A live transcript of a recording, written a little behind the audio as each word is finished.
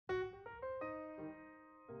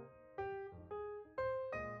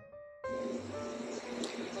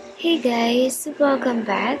Hey guys, welcome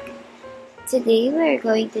back. Today we're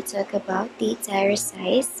going to talk about the tire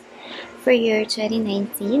size for your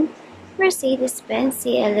 2019 Mercedes-Benz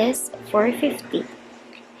CLS450.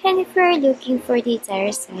 And if you're looking for the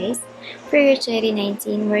tire size for your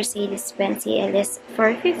 2019 Mercedes-Benz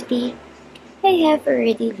CLS450, I have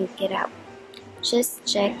already looked it up. Just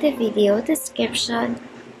check the video description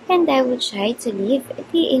and I will try to leave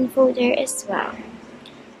the info there as well.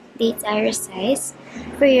 The tire size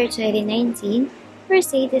for your 2019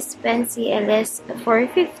 Mercedes-Benz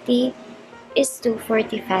CLS450 is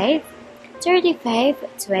 245, 35,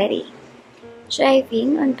 20.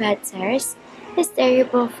 Driving on bad tires is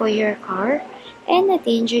terrible for your car and a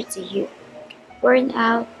danger to you. Worn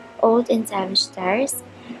out, old and damaged tires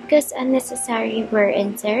cause unnecessary wear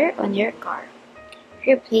and tear on your car.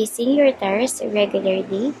 Replacing your tires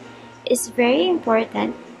regularly is very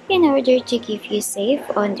important in order to keep you safe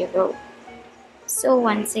on the road. So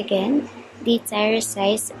once again, the tire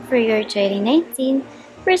size for your 2019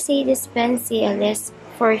 Mercedes-Benz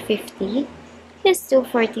CLS450 is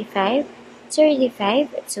 245,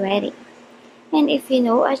 35, 20. And if you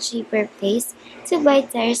know a cheaper place to buy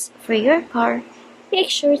tires for your car, make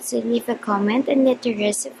sure to leave a comment and let the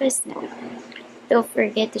rest of us know. Don't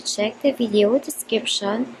forget to check the video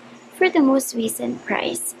description for the most recent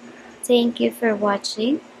price. Thank you for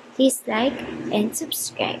watching. Please like and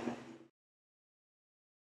subscribe.